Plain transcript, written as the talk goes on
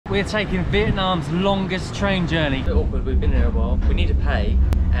We're taking Vietnam's longest train journey. A bit awkward, we've been here a while. We need to pay,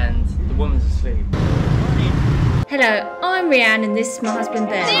 and the woman's asleep. Hello, I'm Reanne and this is my husband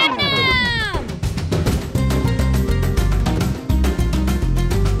Ben.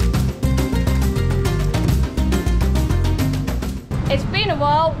 It's been a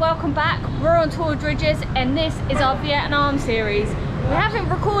while, welcome back. We're on tour Dridgers and this is our Vietnam series. We haven't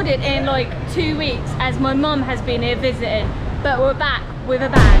recorded in like 2 weeks as my mum has been here visiting, but we're back with a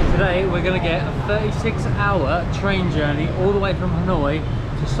bang. Today we're going to get a 36-hour train journey all the way from Hanoi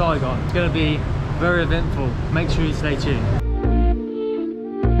to Saigon. It's going to be very eventful. Make sure you stay tuned.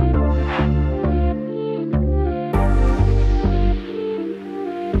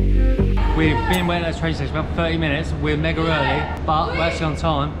 We've been waiting at the train station about 30 minutes. We're mega early, but we're actually on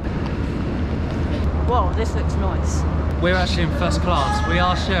time. Whoa, this looks nice. We're actually in first class. We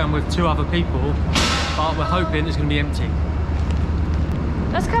are sharing with 2 other people, but we're hoping it's going to be empty.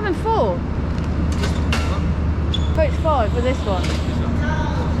 That's cabin 4. Coach 5 for this one.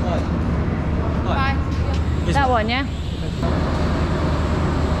 Bye. That one, yeah?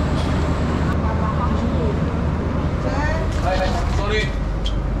 Sorry,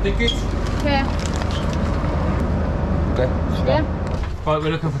 tickets? Yeah. Okay. Yeah. Right, we're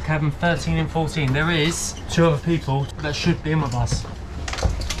looking for cabin 13 and 14. There is 2 other people that should be in with us.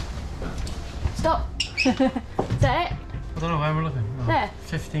 Stop. Is that it? I don't know where we're looking. Oh, there.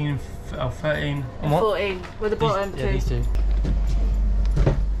 15 and 13. And 14 with the bottom yeah, these 2.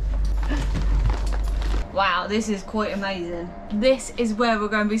 Wow, this is quite amazing. This is where we're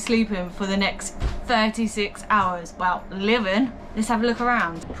going to be sleeping for the next 36 hours. Well, living. Let's have a look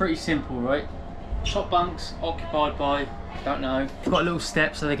around. Pretty simple, right? Top bunks occupied by, don't know. Got a little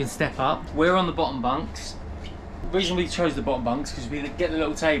step so they can step up. We're on the bottom bunks. The reason we chose the bottom bunks because we get the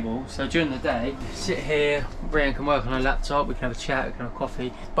little table, so during the day, sit here, Reanne can work on her laptop, we can have a chat, we can have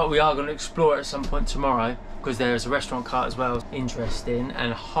coffee. But we are going to explore it at some point tomorrow because there is a restaurant cart as well. Interesting,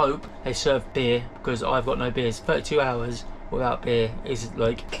 and I hope they serve beer because I've got no beers. 32 hours without beer is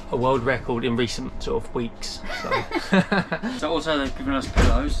like a world record in recent sort of weeks. So, so also they've given us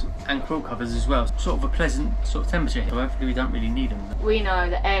pillows and quilt covers as well. Sort of a pleasant sort of temperature here. Hopefully we don't really need them. We know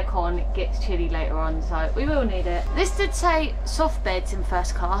that aircon gets chilly later on, so we will need it. This did say soft beds in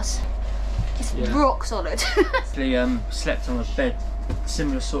first class. It's rock solid. Actually slept on a bed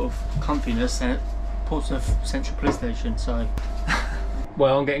similar sort of comfiness at Portsmouth Central Police Station, so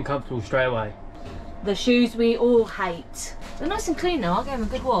well, I'm getting comfortable straight away. The shoes we all hate. They're nice and clean though, I gave them a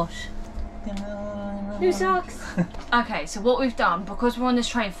good wash. New socks. Okay, so what we've done, because we're on this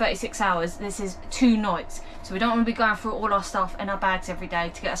train 36 hours, this is 2 nights. So we don't want to be going through all our stuff and our bags every day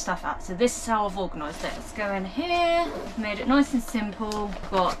to get our stuff out. So this is how I've organised it. Let's go in here, made it nice and simple.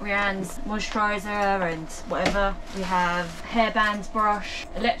 We've got Reanne's moisturiser and whatever. We have hairbands, brush,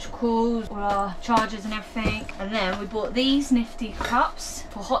 electricals, all our chargers and everything. And then we bought these nifty cups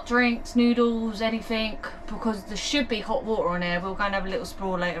for hot drinks, noodles, anything, because there should be hot water on here. We're going to have a little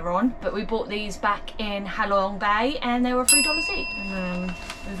sprawl later on. But we bought these back in Halong Bay and they were $3 each. And then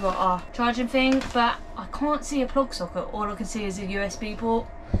we've got our charging thing, but I can't see a plug socket. All I can see is a USB port,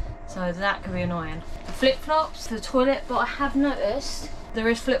 so that could be annoying. The flip-flops for the toilet, but I have noticed there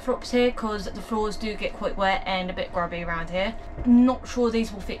is flip-flops here because the floors do get quite wet and a bit grubby around here. I'm not sure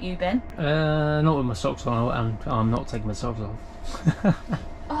these will fit you, Ben. Not with my socks on, and I'm not taking my socks off.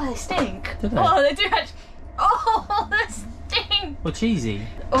 Oh, they stink. Do they? Oh, they do actually. Oh, they stink. Well, cheesy.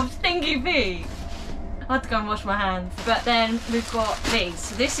 Of stinky feet. I had to go and wash my hands. But then we've got these.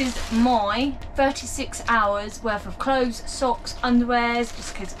 So this is my 36 hours worth of clothes, socks, underwears,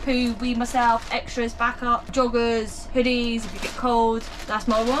 just in case of poo, wee myself, extras, backup, joggers, hoodies if you get cold. That's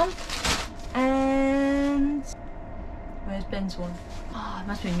my one. And where's Ben's one? Oh, it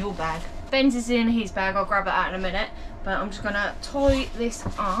must be in your bag. Ben's is in his bag. I'll grab it out in a minute. But I'm just gonna tie this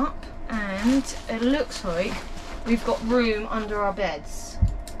up, and it looks like we've got room under our beds.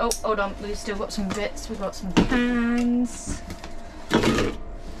 Oh, hold on, we've still got some bits. We've got some cans.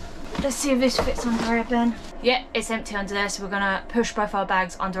 Let's see if this fits under here, Ben. Yeah, it's empty under there, so we're gonna push both our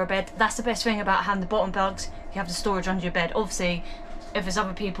bags under our bed. That's the best thing about having the bottom bags. You have the storage under your bed. Obviously, if there's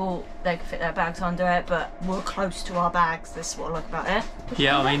other people, they can fit their bags under it, but we're close to our bags. This is what I like about it.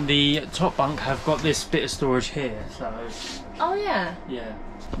 Yeah, I mean, the top bunk have got this bit of storage here, so... Oh, yeah? Yeah.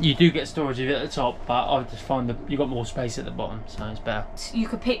 You do get storage of it at the top, but I just find that you got more space at the bottom, so it's better. You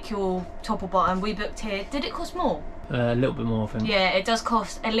could pick your top or bottom. We booked here. Did it cost more? A little bit more, I think. Yeah, it does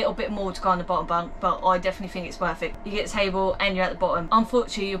cost a little bit more to go on the bottom bunk, but I definitely think it's worth it. You get a table and you're at the bottom.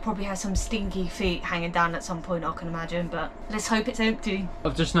 Unfortunately, you'll probably have some stinky feet hanging down at some point, I can imagine, but let's hope it's empty.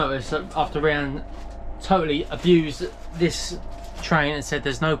 I've just noticed that after Reanne totally abused this train and said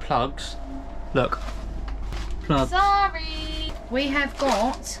there's no plugs. Look. Plugs. Sorry. We have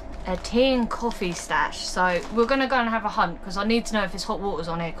got a tea and coffee stash, so we're gonna go and have a hunt because I need to know if there's hot waters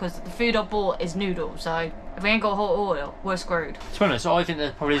on here because the food I bought is noodles, so if we ain't got hot water, we're screwed. To be honest, I think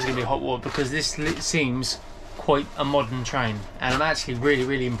there probably is going to be hot water because this seems quite a modern train and I'm actually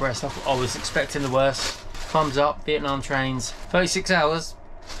really impressed. I was expecting the worst. Thumbs up, Vietnam trains. 36 hours,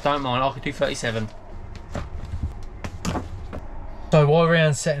 don't mind, I could do 37. So while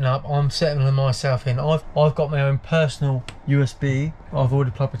Reanne's setting up, I'm settling myself in. I've got my own personal USB. I've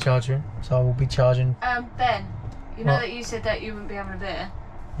already plugged the charger in, so I will be charging. Ben, you know what? that you said that you wouldn't be having a beer?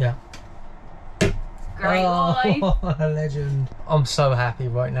 Yeah. Great boy. A legend. I'm so happy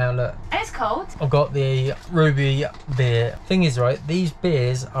right now, look. It's cold. I've got the Ruby beer. Thing is, right, these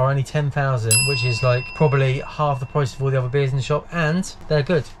beers are only 10,000, which is like probably half the price of all the other beers in the shop, and they're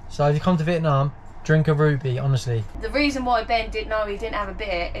good. So if you come to Vietnam, drink a Ruby, honestly. The reason why Ben didn't know he didn't have a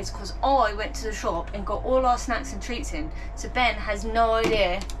beer is because I went to the shop and got all our snacks and treats in. So Ben has no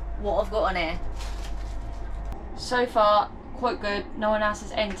idea what I've got on here. So far, quite good. No one else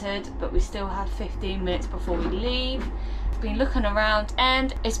has entered, but we still have 15 minutes before we leave. Been looking around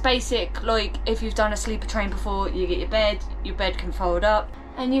and it's basic, like if you've done a sleeper train before, you get your bed can fold up,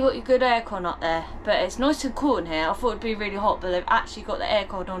 and you got your good aircon up there. But it's nice and cool in here. I thought it'd be really hot, but they've actually got the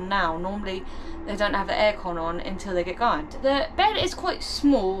aircon on now. Normally they don't have the aircon on until they get going. The bed is quite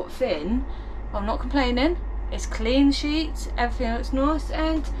small, thin. I'm not complaining. It's clean sheets, everything looks nice,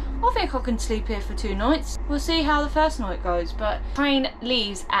 and I think I can sleep here for 2 nights. We'll see how the first night goes, but train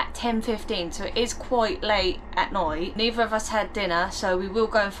leaves at 10:15, so it is quite late at night. Neither of us had dinner, so we will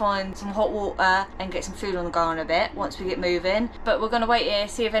go and find some hot water and get some food on the go in a bit once we get moving. But we're gonna wait here,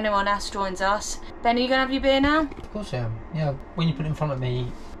 see if anyone else joins us. Ben, are you gonna have your beer now? Of course I am. Yeah, when you put it in front of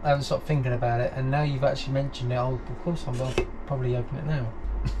me, I haven't stopped thinking about it, and now you've actually mentioned it, of course I'll probably open it now.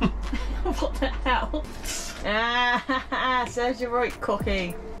 What the hell? Ah, serves you right,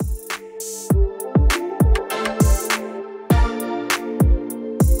 cocky.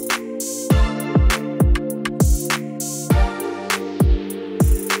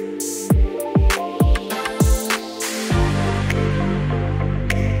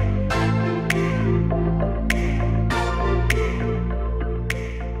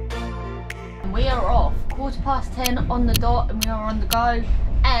 We are off 10:15 on the dot, and we are on the go,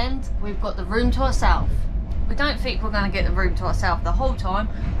 and we've got the room to ourselves. We don't think we're going to get the room to ourselves the whole time.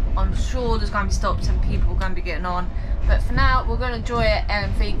 I'm sure there's going to be stops and people are going to be getting on, but for now we're going to enjoy it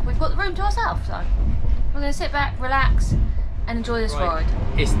and think we've got the room to ourselves. So we're going to sit back, relax and enjoy this ride.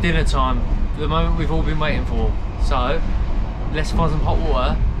 It's dinner time, the moment we've all been waiting for, so let's find some hot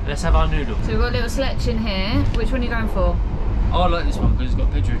water and let's have our noodles. So we've got a little selection here. Which one are you going for? I like this one because it's got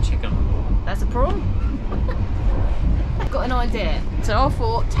a picture of chicken. That's a prawn? Got an idea. So I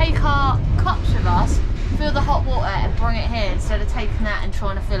thought, take our cups with us, fill the hot water and bring it here instead of taking that and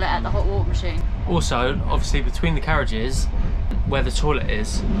trying to fill it at the hot water machine. Also, obviously between the carriages, where the toilet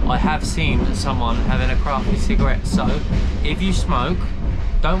is, I have seen someone having a crafty cigarette. So if you smoke,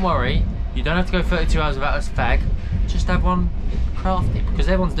 don't worry, you don't have to go 32 hours without a fag, just have one crafty because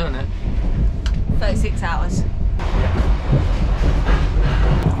everyone's doing it. 36 hours.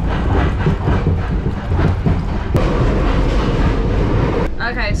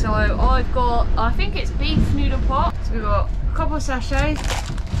 Okay, so I've got, I think it's beef noodle pot. So we've got a couple of sachets.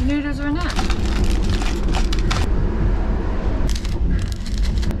 The noodles are in there.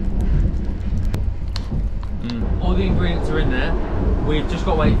 All the ingredients are in there. We've just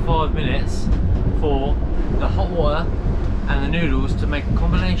got to wait 5 minutes for the hot water and the noodles to make a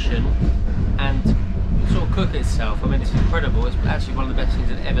combination and sort of cook itself. I mean, it's incredible. It's actually one of the best things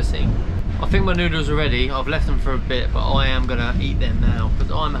I've ever seen. I think my noodles are ready. I've left them for a bit, but I am gonna eat them now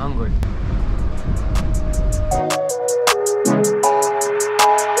because I'm hungry.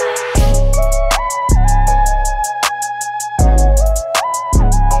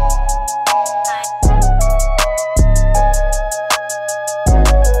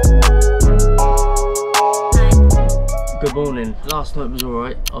 Good morning. Last night was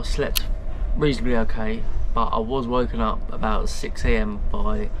alright. I slept reasonably okay, but I was woken up about 6 AM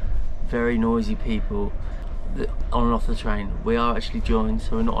by very noisy people on and off the train. We are actually joined,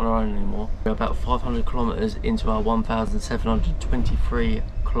 so we're not on our own anymore. We're about 500 kilometres into our 1,723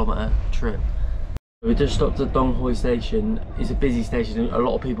 kilometre trip. We just stopped at Dong Hoi station. It's a busy station, a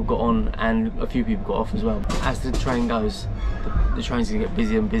lot of people got on and a few people got off as well. As the train goes, the train's gonna get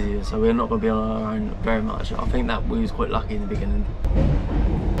busier and busier, so we're not gonna be on our own very much. I think that we was quite lucky in the beginning.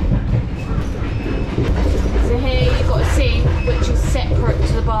 So here you've got a sink which is separate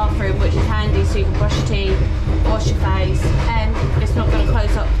to the bathroom, which is handy so you can brush your teeth, wash your face, and it's not going to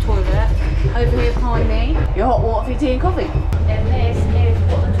close up the toilet. Over here behind me, your hot water for your tea and coffee. And this is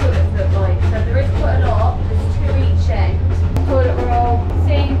what the toilets look like. So there is quite a lot, there's 2 each end. Toilet roll,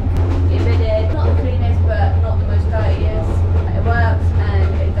 sink, your bidet, not the cleanest but not the most dirtiest. It works and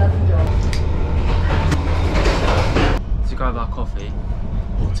it does the job. To grab our coffee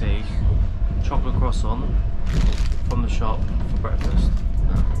or tea, chocolate croissant from the shop for breakfast.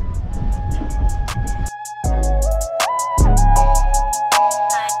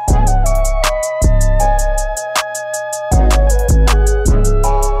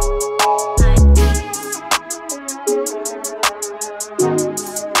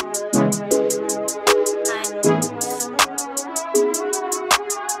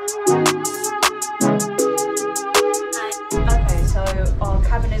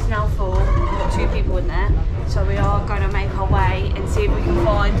 So we are going to make our way and see if we can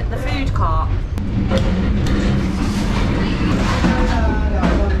find the food cart.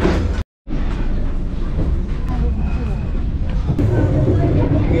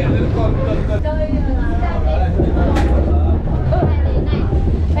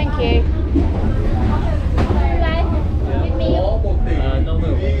 Thank you. No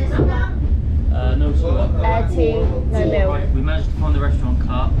milk. No sugar. Tea, no milk. We managed to find the restaurant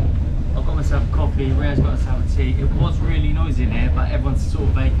cart. I've got myself a coffee, Rhea's got herself a tea. It was really noisy in here, but everyone's sort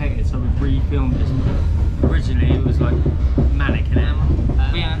of vacated, so we've re-filmed this. Originally it was like manic in here.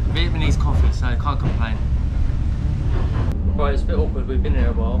 Vietnamese coffee, so I can't complain. Right, it's a bit awkward, we've been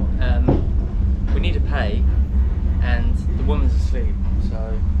here a while. We need to pay, and the woman's asleep,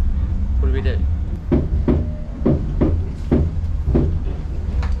 so what do we do?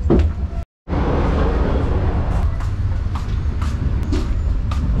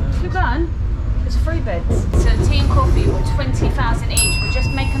 It's free beds. So tea and coffee were 20,000 each. We're just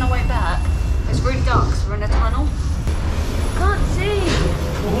making our way back. It's really dark, so we're in a tunnel. Can't see.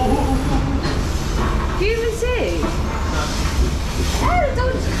 Do you even see? Oh, the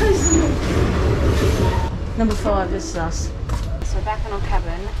door's closing. Number 5, this is us. So we're back in our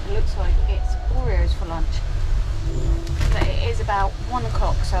cabin. It looks like it's Oreos for lunch. But it is about 1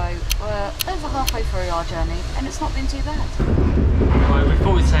 o'clock, so we're over halfway through our journey, and it's not been too bad. Right, we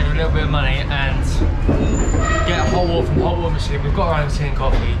thought we'd save a little bit of money and get a hot water from the hot water machine. We've got our own tea and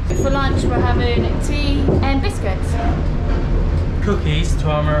coffee. For lunch we're having tea and biscuits. Cookies to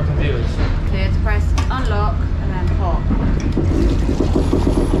our American viewers. Clear to press unlock and then pop.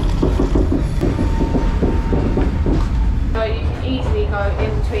 So you can easily go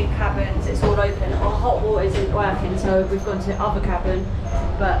in between cabins, it's all open. Our hot water isn't working, so we've gone to the other cabin.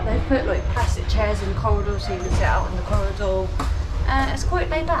 But they've put like plastic chairs in the corridor so you can sit out in the corridor. And it's quite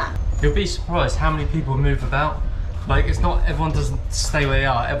laid back. You'll be surprised how many people move about. Like, it's not, everyone doesn't stay where they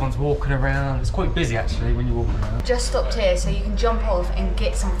are, everyone's walking around. It's quite busy actually when you're walking around. Just stopped here so you can jump off and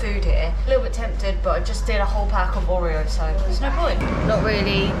get some food here. A little bit tempted, but I just did a whole pack of Oreos, so there's no point. Not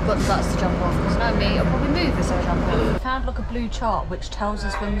really got the guts to jump off, because no me, I'll probably move as I jump off. I found like a blue chart which tells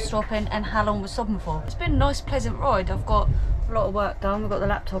us when we're stopping and how long we're stopping for. It's been a nice pleasant ride. I've got a lot of work done, we've got the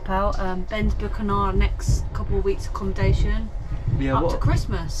laptop out. Ben's booking our next couple of weeks accommodation up to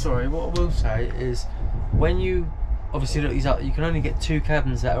Christmas. Sorry, what I will say is when you obviously look these up, you can only get 2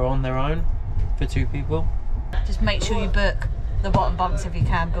 cabins that are on their own for 2 people. Just make sure you book the bottom bunks if you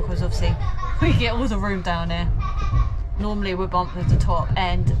can, because obviously we get all the room down here. Normally we're bumped at the top,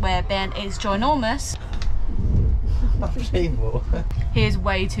 and where Ben is ginormous, Unbelievable. he is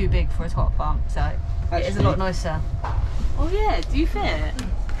way too big for a top bunk, so it is a lot nicer. Oh yeah, do you fit?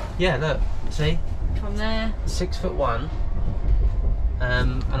 Yeah, look, see? From there. 6'1",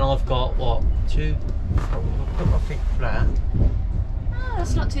 and I've got what, 2? I'll put my feet flat. Oh,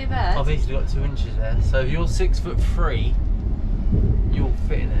 that's not too bad. I've easily got 2 inches there. So if you're 6'3", you'll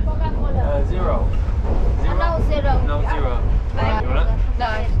fit in it. 0. 0? No, 0. No, 0. You want it? No,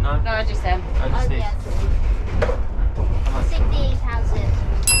 No? no, just them. I just need. Yes. 60,000.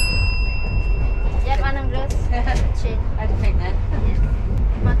 Yep, 100. Shit. I didn't think that.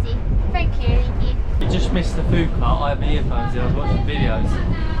 Monty. Thank you. Thank you. You just missed the food cart. I have earphones in, I was watching videos.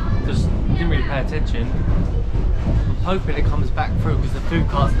 Just didn't really pay attention. I'm hoping it comes back through because the food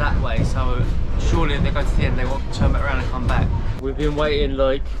cart's that way, so surely if they go to the end they won't turn back around and come back. We've been waiting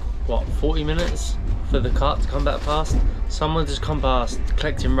like, what, 40 minutes for the cart to come back past. Someone just come past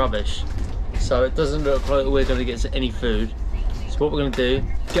collecting rubbish, so it doesn't look like we're going to get any food. So what we're going to do,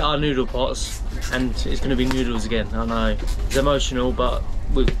 get our noodle pots, and it's going to be noodles again. I know, it's emotional, but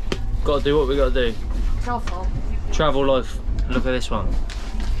we've got to do what we've got to do. Travel. Travel life. Look at this one.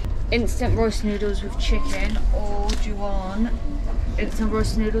 instant roast noodles with chicken, or do you want instant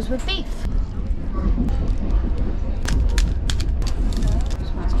roast noodles with beef?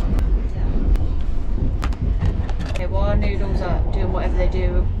 Okay, while our noodles are doing whatever they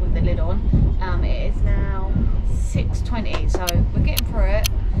do with the lid on, it is now 6:20, so we're getting through it.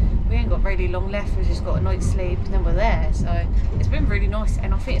 We ain't got really long left, we've just got a night's sleep and then we're there. So it's been really nice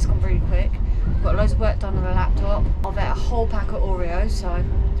and I think it's gone really quick. We've got loads of work done on the laptop. I've ate a whole pack of Oreos, so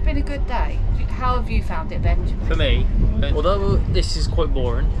it's been a good day. How have you found it, Ben? For me, although this is quite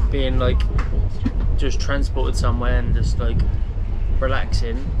boring, being like just transported somewhere and just like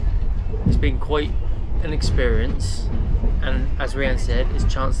relaxing, it's been quite an experience. And as Reanne said, it's a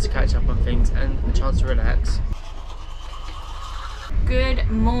chance to catch up on things and a chance to relax. Good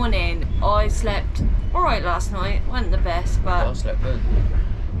morning. I slept alright last night. Wasn't the best, but I slept good.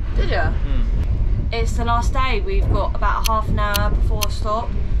 Did you? It's the last day. We've got about half an hour before stop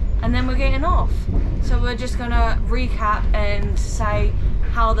and then we're getting off. So we're just gonna recap and say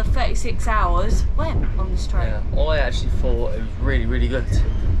how the 36 hours went on this train. Yeah, I actually thought it was really, really good.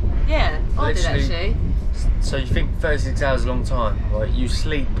 Yeah, I did Literally, actually. So you think 36 hours is a long time, right? You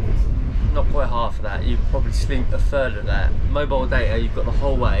sleep not quite half of that, you probably sleep a third of that. Mobile data you've got the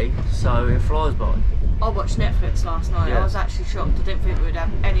whole way, so it flies by. I watched Netflix last night. Yeah. I was actually shocked. I didn't think we would have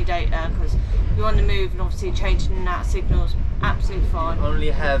any data because you're on the move and obviously changing in and out of signals, absolutely fine. You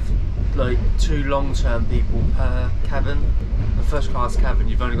only have like 2 long-term people per cabin. The first class cabin,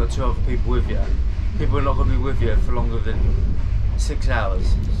 you've only got 2 other people with you. People are not going to be with you for longer than 6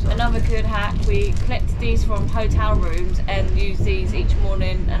 hours. So. Another good hack, we collected these from hotel rooms and used these each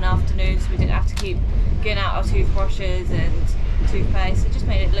morning and afternoon so we didn't have to keep getting out our toothbrushes and toothpaste. It just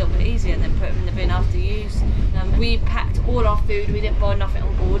made it a little bit easier and then put them in the bin after use. We packed all our food, we didn't buy nothing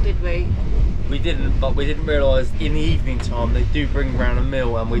on board, did we? We didn't, but we didn't realise in the evening time they do bring around a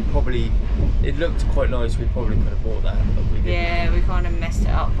meal and we probably, it looked quite nice, we probably could have bought that, but we didn't. Yeah, we kind of messed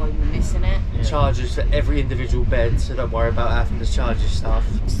it up by missing it. Yeah. Charges for every individual bed, so don't worry about having to charge your stuff.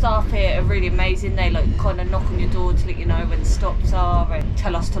 Staff here are really amazing. They like kind of knock on your door to let you know when the stops are and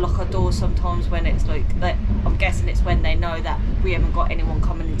tell us to lock our doors sometimes when it's like, I'm guessing it's when they know that we haven't got anyone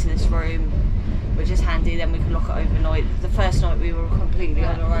coming into this room, which is handy, then we can lock it overnight. The first night we were completely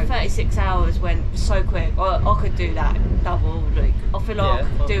on our own. 36 hours went so quick. I could do that double. Like, I feel like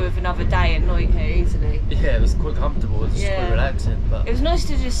I could do with another day at night here easily. Yeah, it was quite comfortable, it was quite relaxing. But it was nice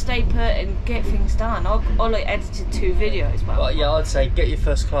to just stay put and get things done. I like edited 2 videos. But yeah, I'd say get your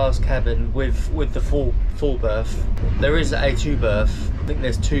first class cabin with the full berth. There is a 2 berth. I think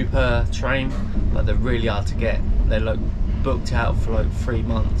there's 2 per train, but they're really hard to get. They're like booked out for like 3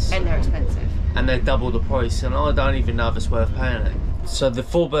 months. And they're expensive. And they're double the price, and I don't even know if it's worth paying it. So the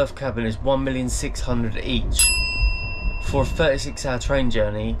 4 berth cabin is 1,600,000 each. For a 36-hour train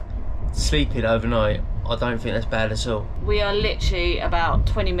journey, sleeping overnight, I don't think that's bad at all. We are literally about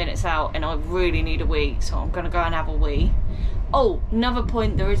 20 minutes out and I really need a wee, so I'm gonna go and have a wee. Oh, another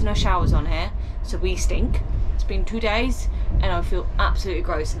point, there is no showers on here, so we stink. It's been 2 days and I feel absolutely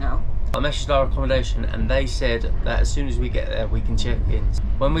gross now. I messaged our accommodation and they said that as soon as we get there we can check in.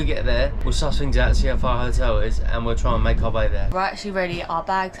 When we get there, we'll suss things out, see how far our hotel is, and we'll try and make our way there. We're actually ready, our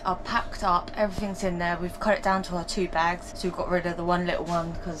bags are packed up, everything's in there. We've cut it down to our 2 bags, so we've got rid of the one little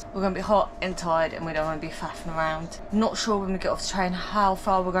one because we're going to be hot and tired and we don't want to be faffing around. Not sure when we get off the train how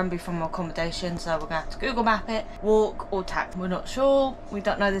far we're going to be from our accommodation, so we're going to have to Google map it, walk or taxi. We're not sure, we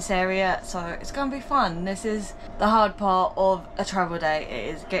don't know this area, so it's going to be fun. This is the hard part of a travel day,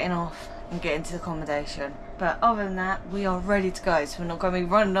 it is getting off and getting to the accommodation. But other than that, we are ready to go, so we're not going to be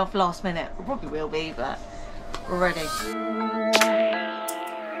running off last minute. We probably will be, but we're ready.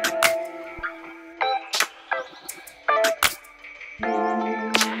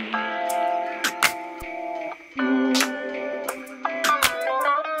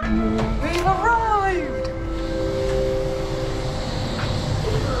 We've arrived!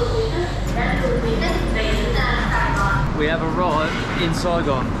 We have arrived in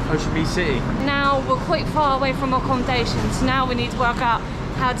Saigon, Chi Minh City. Now we're quite far away from our accommodation, so now we need to work out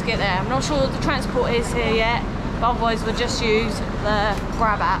how to get there. I'm not sure what the transport is here yet, but otherwise we'll just use the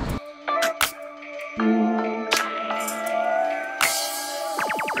Grab app.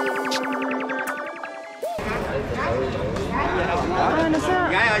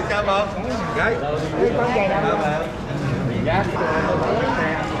 Gái ơi, sao không? Gái. Con giày đâu?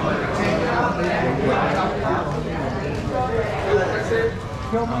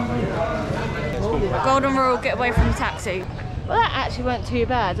 Golden rule, get away from the taxi. Well, that actually weren't too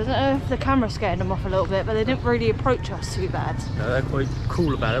bad. I don't know if the camera's scaring them off a little bit, but they didn't really approach us too bad. No, they're quite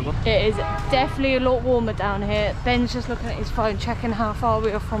cool about it. It is definitely a lot warmer down here. Ben's just looking at his phone, checking how far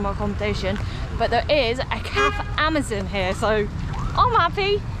we are from our accommodation. But there is a Cafe Amazon here, so I'm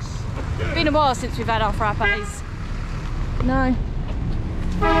happy. It's been a while since we've had our frappes. No.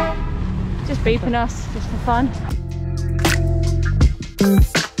 Just beeping us, just for fun.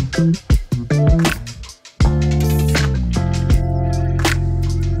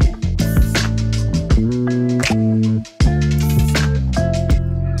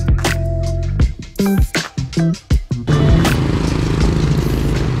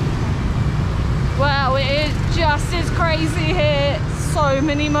 Wow, it is just as crazy here. So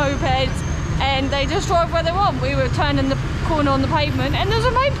many mopeds, and they just drive where they want. We were turning the corner on the pavement and there's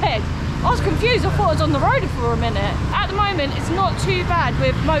a moped. I was confused, I thought I was on the road for a minute. At the moment it's not too bad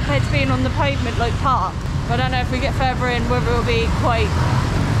with mopeds being on the pavement like parked. But I don't know if we get further in whether it'll be quite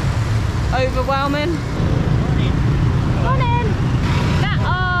overwhelming. Morning!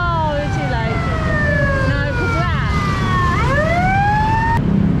 Oh, we're too late. No, because of that.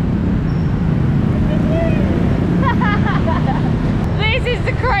 This is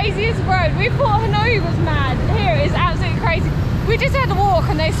the craziest road. We thought Hanoi was mad. Here it is absolutely crazy. We just had to walk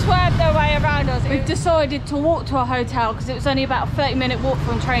and they swerved their way around us. We've decided to walk to our hotel because it was only about a 30-minute walk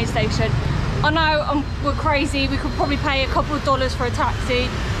from the train station. I know we're crazy, we could probably pay a couple of dollars for a taxi,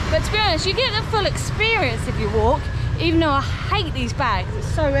 but to be honest, you get the full experience if you walk, even though I hate these bags.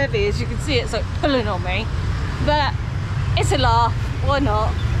 It's so heavy, as you can see, it's like pulling on me. But it's a laugh, why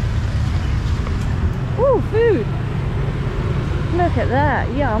not? Ooh, food. Look at that,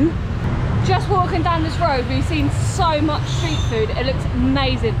 yum. Just walking down this road, we've seen so much street food. It looks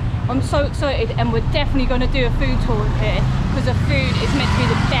amazing. I'm so excited, and we're definitely going to do a food tour here because the food is meant to be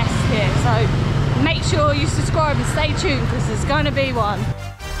the best here. So make sure you subscribe and stay tuned because there's going to be one.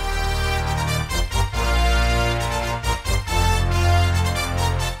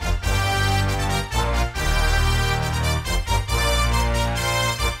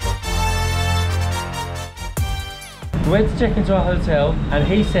 We went to check into our hotel and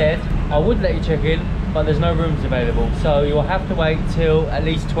he said, I would let you check in, but there's no rooms available. So you'll have to wait till at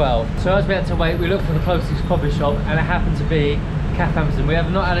least 12. So as we had to wait, we looked for the closest coffee shop and it happened to be Cafe Amazon. We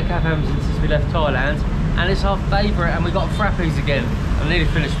have not had a Cafe Amazon since we left Thailand and it's our favourite, and we got frappes again. I nearly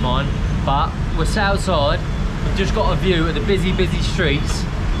finished mine, but we're sat outside. We've just got a view of the busy streets.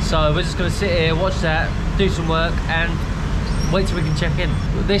 So we're just gonna sit here, watch that, do some work and wait till we can check in.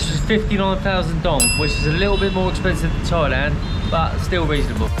 This was 59,000 dong, which is a little bit more expensive than Thailand, but still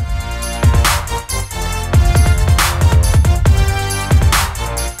reasonable.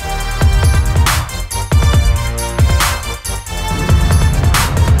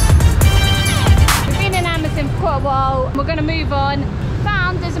 We've been in Amazon for quite a while. We're gonna move on.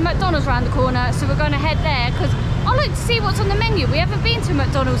 Found there's a McDonald's around the corner, so we're gonna head there because I like to see what's on the menu. We haven't been to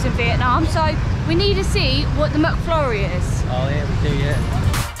McDonald's in Vietnam, so we need to see what the McFlurry is. Oh yeah, we do, yeah.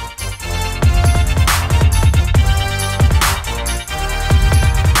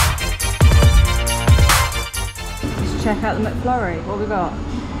 Let's check out the McFlurry. What have we got?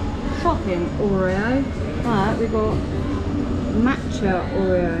 Shocking Oreo. Alright, we've got matcha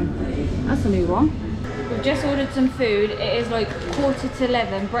Oreo. That's a new one. We've just ordered some food. It is like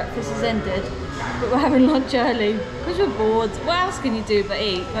 11:15. Breakfast has ended. But we're having lunch early because we're bored. What else can you do but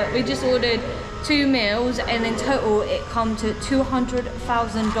eat? But we just ordered 2 meals and in total it come to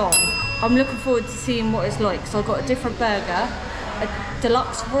 200,000 dong. I'm looking forward to seeing what it's like. So I got a different burger, a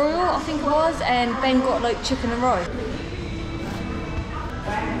deluxe royal I think it was, and Ben got like chicken and rice.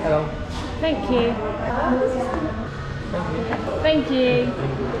 Hello. Thank you. Thank you.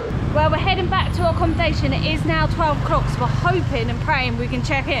 Well, we're heading back to our accommodation. It is now 12 o'clock, so we're hoping and praying we can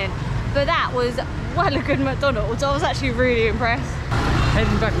check in. But that was well a good McDonald's. I was actually really impressed.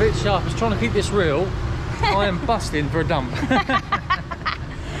 Heading back a bit sharp. I was trying to keep this real. I am busting for a dump.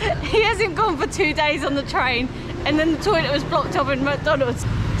 He hasn't gone for 2 days on the train, and then the toilet was blocked up in McDonald's.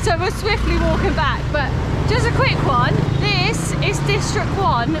 So we're swiftly walking back. But just a quick one. This is District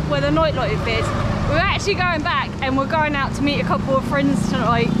 1, where the nightlife is. We're actually going back, and we're going out to meet a couple of friends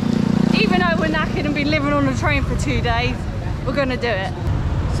tonight. Even though we're knackered and been living on a train for 2 days, we're gonna do it.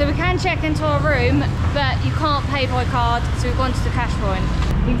 So we can check into our room, but you can't pay by card, so we've gone to the cash point.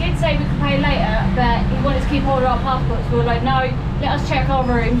 He did say we could pay later, but he wanted to keep hold of our passports. We were like, no, let us check our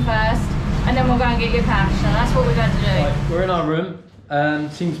room first, and then we'll go and get your cash. So that's what we're going to do. Right, we're in our room.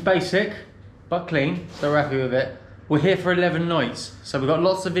 Seems basic, but clean, so we're happy with it. We're here for 11 nights, so we've got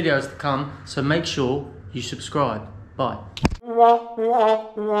lots of videos to come, so make sure you subscribe. Bye.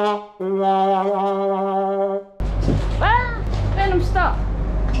 Ah! Ben, I'm stuck.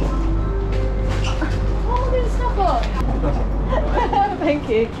 What am I getting stuck on? Thank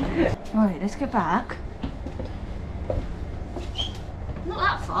you. Right, let's get back. Not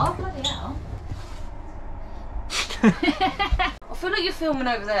that far, bloody hell. I feel like you're filming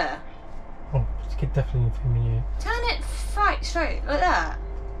over there. Oh, it's definitely filming you. Turn it right straight, like that.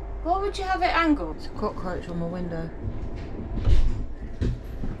 Why would you have it angled? There's a cockroach on my window.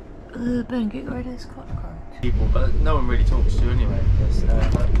 Ben, get rid of this cockroach. People, but no one really talks to you anyway.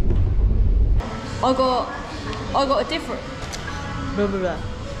 I got a different. Blah blah blah.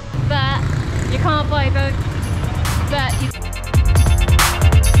 But you can't buy both. But you.